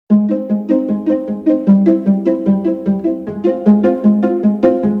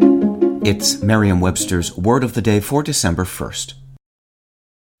It's Merriam-Webster's Word of the Day for December 1st.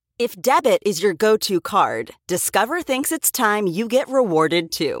 If debit is your go-to card, Discover thinks it's time you get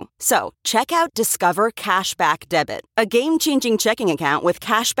rewarded too. So, check out Discover Cashback Debit, a game-changing checking account with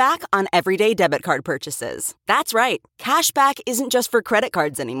cashback on everyday debit card purchases. That's right, cashback isn't just for credit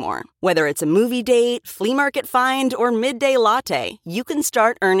cards anymore. Whether it's a movie date, flea market find, or midday latte, you can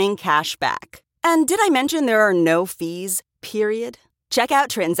start earning cash back. And did I mention there are no fees, period? Check out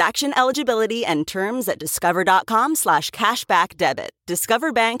transaction eligibility and terms at discover.com/cashbackdebit.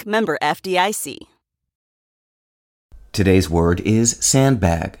 Discover Bank, member FDIC. Today's word is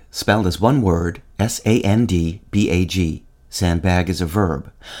sandbag, spelled as one word, S-A-N-D-B-A-G. Sandbag is a verb.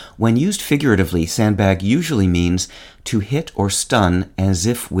 When used figuratively, sandbag usually means to hit or stun as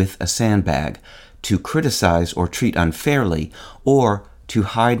if with a sandbag, to criticize or treat unfairly, or to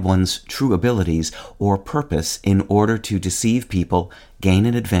hide one's true abilities or purpose in order to deceive people, gain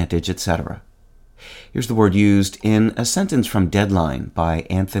an advantage, etc. Here's the word used in a sentence from Deadline by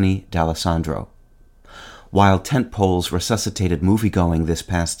Anthony D'Alessandro. While tent poles resuscitated moviegoing this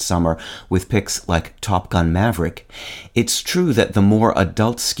past summer with picks like Top Gun Maverick, it's true that the more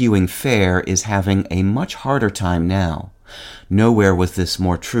adult-skewing fare is having a much harder time now. Nowhere was this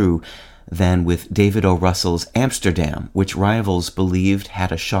more true than with David O. Russell's Amsterdam, which rivals believed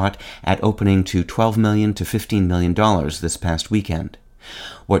had a shot at opening to $12 million to $15 million this past weekend.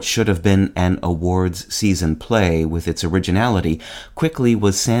 What should have been an awards season play with its originality quickly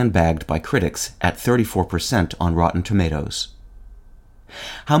was sandbagged by critics at 34% on Rotten Tomatoes.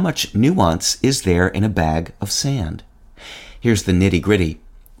 How much nuance is there in a bag of sand? Here's the nitty-gritty.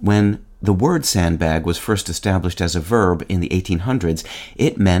 When the word sandbag was first established as a verb in the 1800s,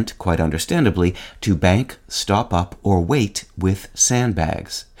 it meant, quite understandably, to bank, stop up, or wait with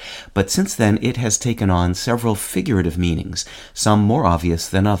sandbags. But since then, it has taken on several figurative meanings, some more obvious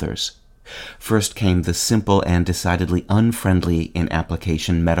than others. First came the simple and decidedly unfriendly in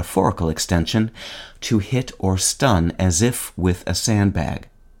application metaphorical extension, to hit or stun as if with a sandbag.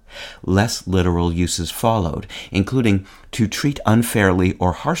 Less literal uses followed, including to treat unfairly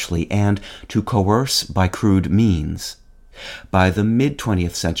or harshly and to coerce by crude means. By the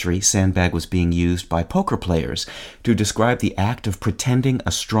mid-20th century, sandbag was being used by poker players to describe the act of pretending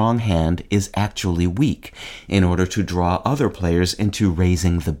a strong hand is actually weak in order to draw other players into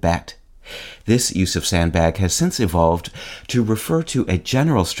raising the bet. This use of sandbag has since evolved to refer to a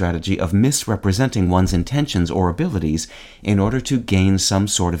general strategy of misrepresenting one's intentions or abilities in order to gain some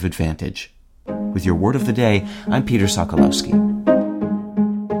sort of advantage. With your word of the day, I'm Peter Sokolowski.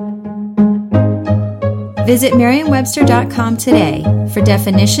 Visit Merriam-Webster.com today for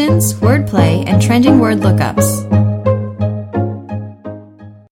definitions, wordplay, and trending word lookups.